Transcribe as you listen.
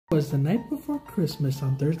It was the night before Christmas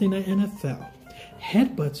on Thursday Night NFL.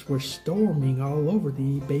 Headbutts were storming all over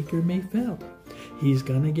the Baker Mayfield. He's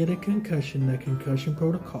gonna get a concussion, the concussion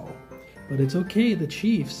protocol. But it's okay, the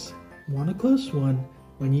Chiefs won a close one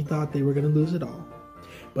when you thought they were gonna lose it all.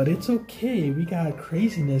 But it's okay, we got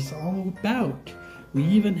craziness all about. We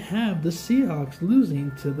even have the Seahawks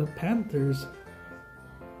losing to the Panthers.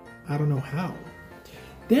 I don't know how.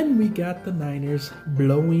 Then we got the Niners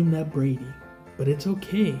blowing up Brady. But it's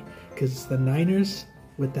okay, because the Niners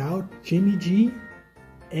without Jimmy G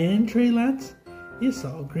and Trey Lance, it's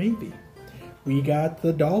all gravy. We got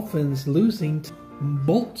the Dolphins losing to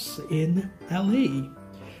Bolts in LA.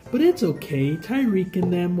 But it's okay, Tyreek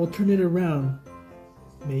and them will turn it around.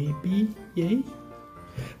 Maybe, yay?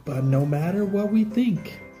 But no matter what we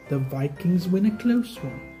think, the Vikings win a close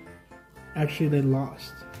one. Actually, they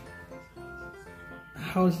lost.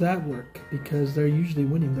 How does that work? Because they're usually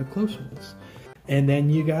winning the close ones. And then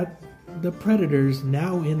you got the Predators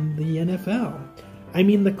now in the NFL. I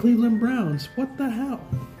mean the Cleveland Browns. What the hell?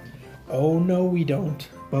 Oh no, we don't.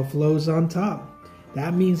 Buffalo's on top.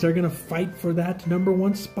 That means they're going to fight for that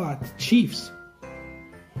 #1 spot. Chiefs.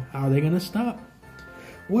 How are they going to stop?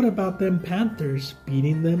 What about them Panthers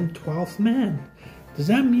beating them 12th man? Does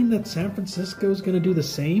that mean that San Francisco is going to do the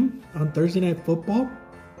same on Thursday Night Football?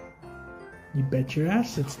 You bet your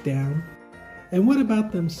ass it's down. And what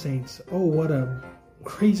about them Saints? Oh, what a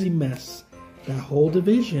crazy mess. That whole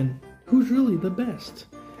division. Who's really the best?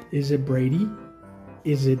 Is it Brady?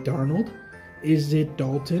 Is it Darnold? Is it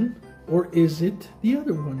Dalton? Or is it the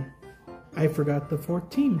other one? I forgot the fourth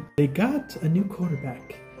team. They got a new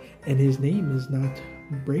quarterback. And his name is not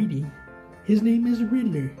Brady. His name is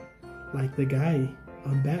Riddler. Like the guy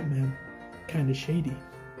on Batman. Kinda shady.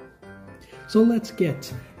 So let's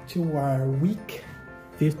get to our week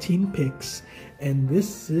 15 picks. And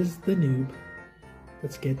this is the noob.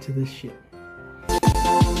 Let's get to this shit.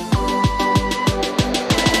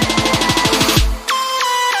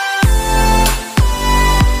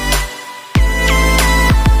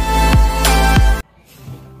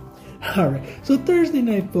 Alright, so Thursday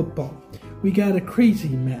Night Football. We got a crazy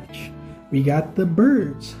match. We got the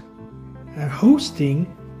Birds hosting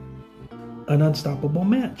an unstoppable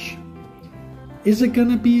match. Is it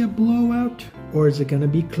gonna be a blowout or is it gonna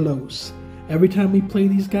be close? Every time we play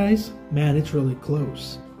these guys, man, it's really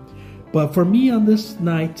close. But for me on this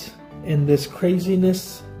night and this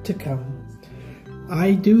craziness to come,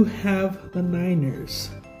 I do have the Niners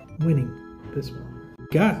winning this one.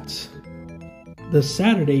 Got the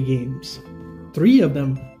Saturday games, 3 of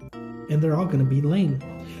them, and they're all gonna be lame.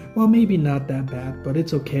 Well, maybe not that bad, but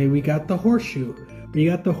it's okay. We got the Horseshoe. We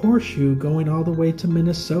got the Horseshoe going all the way to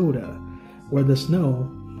Minnesota, where the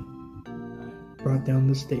snow brought down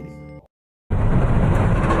the stadium.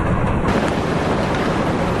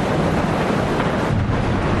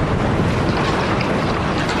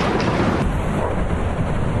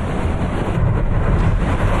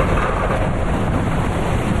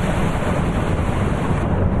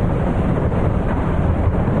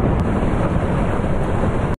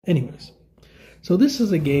 Anyways, so this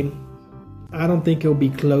is a game. I don't think it'll be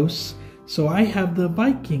close. So I have the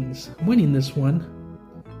Vikings winning this one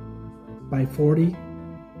by 40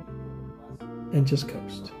 and just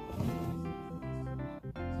coast.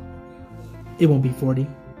 It won't be 40.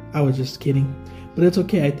 I was just kidding. But it's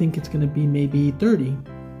okay. I think it's going to be maybe 30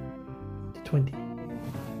 to 20.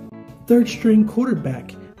 Third string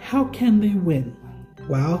quarterback. How can they win?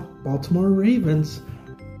 Well, Baltimore Ravens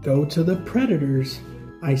go to the Predators.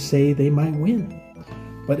 I say they might win.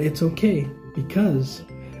 But it's okay because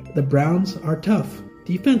the Browns are tough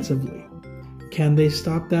defensively. Can they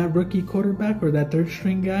stop that rookie quarterback or that third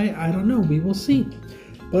string guy? I don't know. We will see.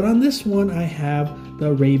 But on this one, I have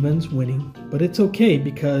the Ravens winning. But it's okay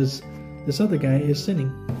because this other guy is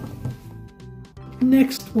sinning.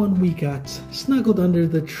 Next one we got snuggled under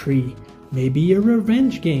the tree. Maybe a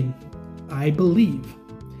revenge game. I believe.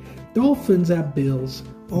 Dolphins at Bills.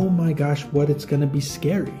 Oh my gosh, what it's going to be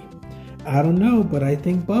scary. I don't know, but I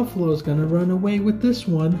think Buffalo's going to run away with this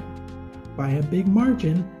one by a big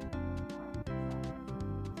margin.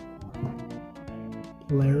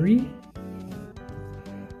 Larry.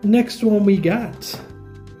 Next one we got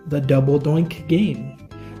the double doink game,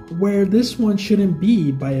 where this one shouldn't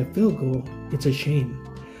be by a field goal. It's a shame.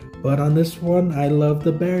 But on this one, I love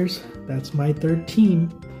the Bears. That's my third team.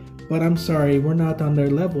 But I'm sorry, we're not on their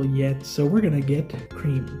level yet, so we're going to get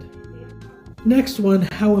creamed. Next one,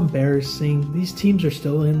 how embarrassing. These teams are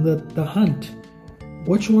still in the hunt.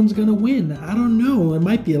 Which one's going to win? I don't know. It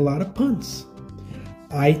might be a lot of punts.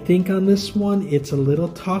 I think on this one, it's a little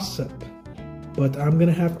toss-up. But I'm going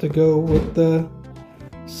to have to go with the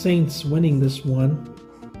Saints winning this one.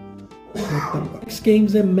 With the Bucs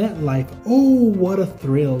games in MetLife. Oh, what a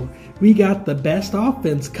thrill. We got the best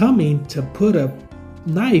offense coming to put a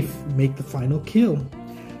knife, make the final kill.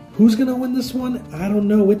 Who's going to win this one? I don't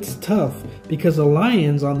know. It's tough because the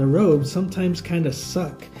Lions on the road sometimes kind of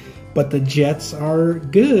suck. But the Jets are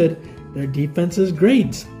good. Their defense is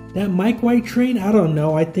great. That Mike White train, I don't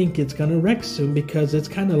know. I think it's going to wreck soon because it's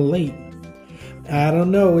kind of late. I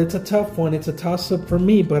don't know. It's a tough one. It's a toss-up for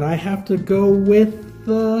me, but I have to go with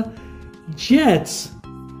the Jets.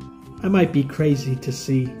 I might be crazy to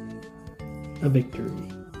see a victory.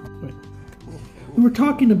 Wait. We were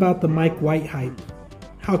talking about the Mike White hype.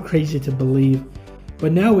 How crazy to believe.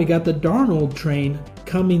 But now we got the Darnold train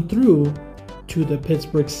coming through to the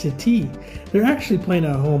Pittsburgh City. They're actually playing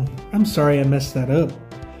at home. I'm sorry I messed that up.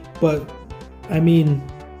 But, I mean,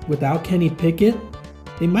 without Kenny Pickett,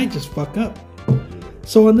 they might just fuck up.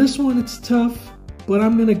 So on this one, it's tough, but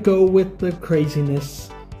I'm going to go with the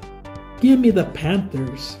craziness. Give me the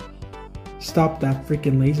Panthers. Stop that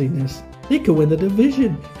freaking laziness. They could win the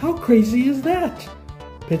division. How crazy is that?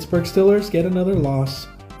 Pittsburgh Steelers get another loss.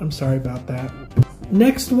 I'm sorry about that.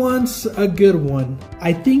 Next one's a good one.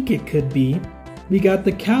 I think it could be. We got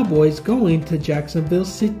the Cowboys going to Jacksonville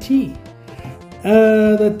City.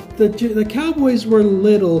 The Cowboys were a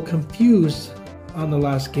little confused on the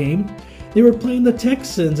last game. They were playing the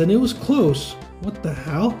Texans and it was close. What the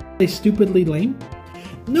hell? Are they stupidly lame?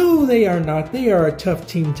 No, they are not. They are a tough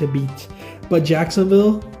team to beat. But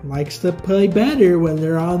Jacksonville likes to play better when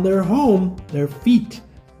they're on their feet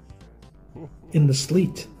in the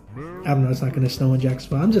sleet. I don't know, it's not going to snow in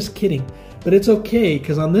Jacksonville. I'm just kidding. But it's okay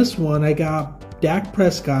because on this one I got Dak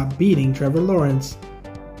Prescott beating Trevor Lawrence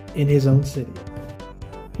in his own city.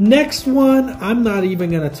 Next one, I'm not even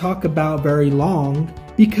going to talk about very long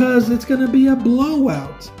because it's going to be a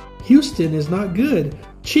blowout. Houston is not good.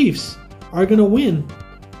 Chiefs are going to win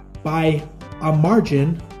by a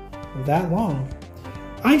margin that long.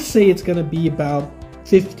 I say it's going to be about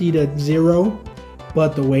 50-0,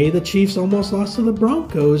 but the way the Chiefs almost lost to the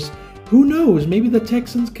Broncos, who knows? Maybe the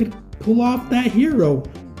Texans could pull off that hero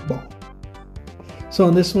ball. So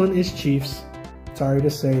on this one is Chiefs. Sorry to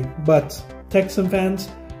say, but Texan fans,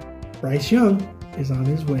 Bryce Young is on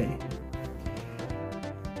his way.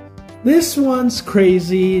 This one's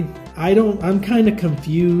crazy. I'm kind of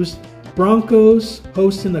confused. Broncos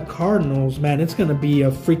hosting the Cardinals. Man, it's going to be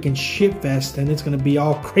a freaking shitfest and it's going to be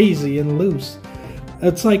all crazy and loose.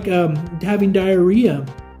 It's like having diarrhea.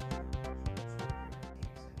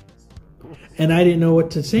 And I didn't know what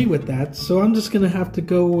to say with that, so I'm just going to have to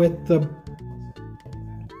go with the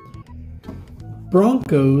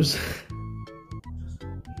Broncos.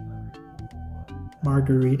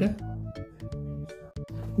 Margarita.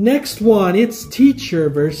 Next one, it's teacher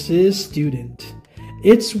versus student.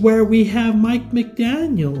 It's where we have Mike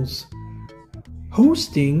McDaniels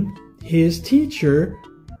hosting his teacher.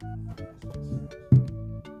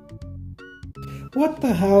 What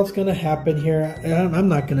the hell is going to happen here? I'm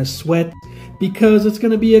not going to sweat because it's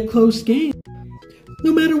going to be a close game,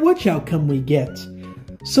 no matter which outcome we get.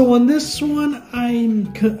 So on this one,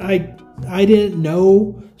 I didn't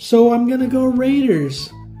know, so I'm going to go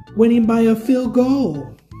Raiders, winning by a field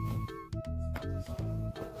goal.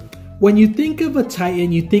 When you think of a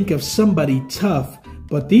Titan, you think of somebody tough,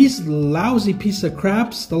 but these lousy piece of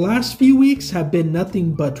craps the last few weeks have been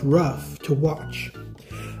nothing but rough to watch.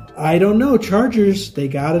 I don't know, Chargers, they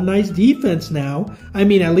got a nice defense now. I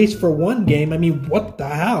mean, at least for one game. I mean, what the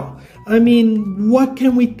hell? I mean, what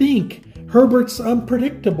can we think? Herbert's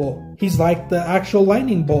unpredictable. He's like the actual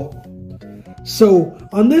lightning bolt. So,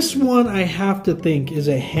 on this one, I have to think, is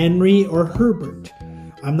it Henry or Herbert?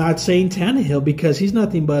 I'm not saying Tannehill because he's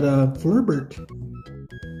nothing but a Flurbert.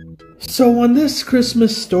 So, on this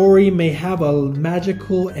Christmas story may have a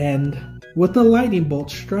magical end with the lightning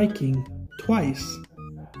bolt striking twice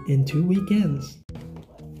in 2 weekends.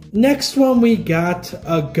 Next one, we got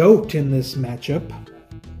a GOAT in this matchup.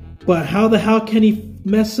 But how the hell can he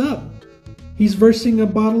mess up? He's versing a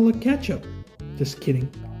bottle of ketchup. Just kidding.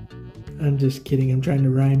 I'm just kidding. I'm trying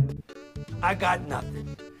to rhyme. I got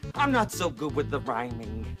nothing. I'm not so good with the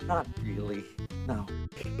rhyming. Not really. No.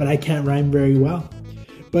 But I can't rhyme very well.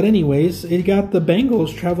 But anyways, it got the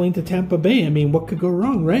Bengals traveling to Tampa Bay. I mean, what could go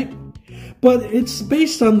wrong, right? But it's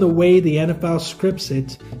based on the way the NFL scripts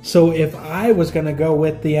it. So if I was going to go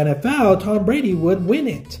with the NFL, Tom Brady would win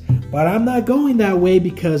it. But I'm not going that way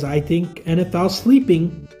because I think NFL's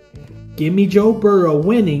sleeping. Give me Joe Burrow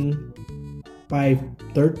winning by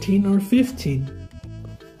 13 or 15.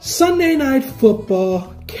 Sunday Night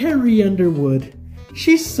Football, Carrie Underwood.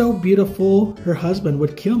 She's so beautiful, her husband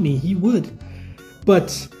would kill me, he would.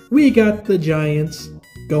 But we got the Giants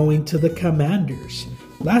going to the Commanders.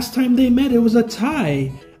 Last time they met, it was a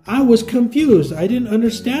tie. I was confused. I didn't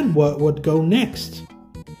understand what would go next.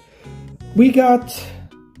 We got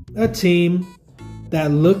a team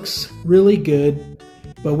that looks really good,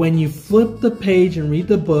 but when you flip the page and read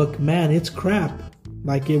the book, man, it's crap,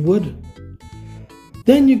 like it would.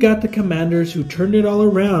 Then you got the Commanders who turned it all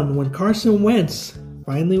around when Carson Wentz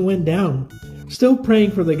finally went down. Still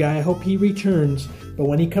praying for the guy. I hope he returns. But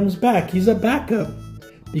when he comes back, he's a backup.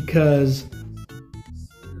 Because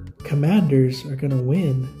Commanders are going to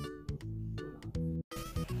win.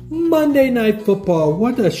 Monday Night Football.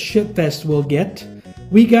 What a shitfest we'll get.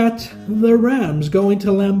 We got the Rams going to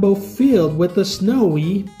Lambeau Field with a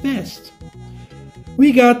snowy fest.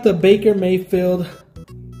 We got the Baker Mayfield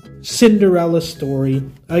Cinderella story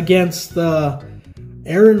against the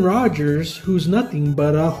Aaron Rodgers, who's nothing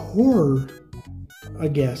but a horror, I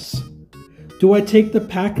guess. Do I take the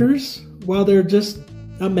Packers while they're just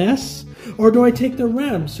a mess? Or do I take the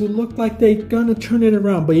Rams, who look like they're gonna turn it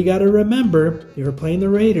around? But you gotta remember, they were playing the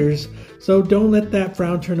Raiders, so don't let that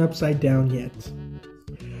frown turn upside down yet.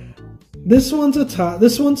 This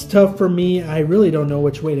one's tough for me. I really don't know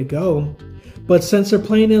which way to go. But since they're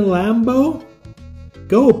playing in Lambeau,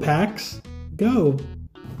 go Packs, go.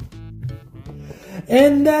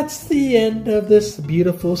 And that's the end of this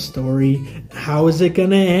beautiful story. How is it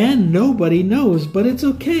gonna end? Nobody knows, but it's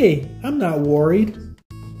okay. I'm not worried.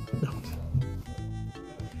 No.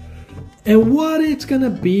 And what it's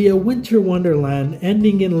gonna be, a winter wonderland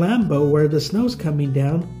ending in Lambeau where the snow's coming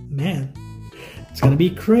down. Man, it's gonna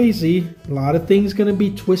be crazy. A lot of things gonna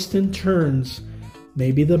be twists and turns.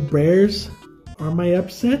 Maybe the Bears are my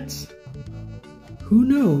upsets? Who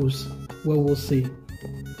knows? Well, we'll see.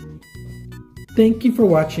 Thank you for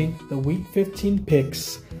watching the Week 15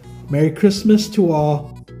 picks. Merry Christmas to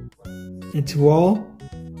all. And to all,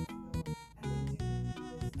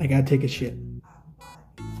 I gotta take a shit.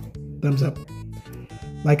 Thumbs up.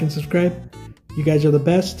 Like and subscribe. You guys are the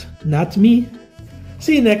best. Not to me.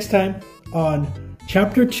 See you next time on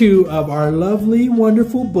Chapter 2 of our lovely,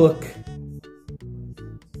 wonderful book,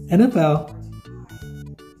 NFL.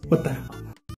 What the hell?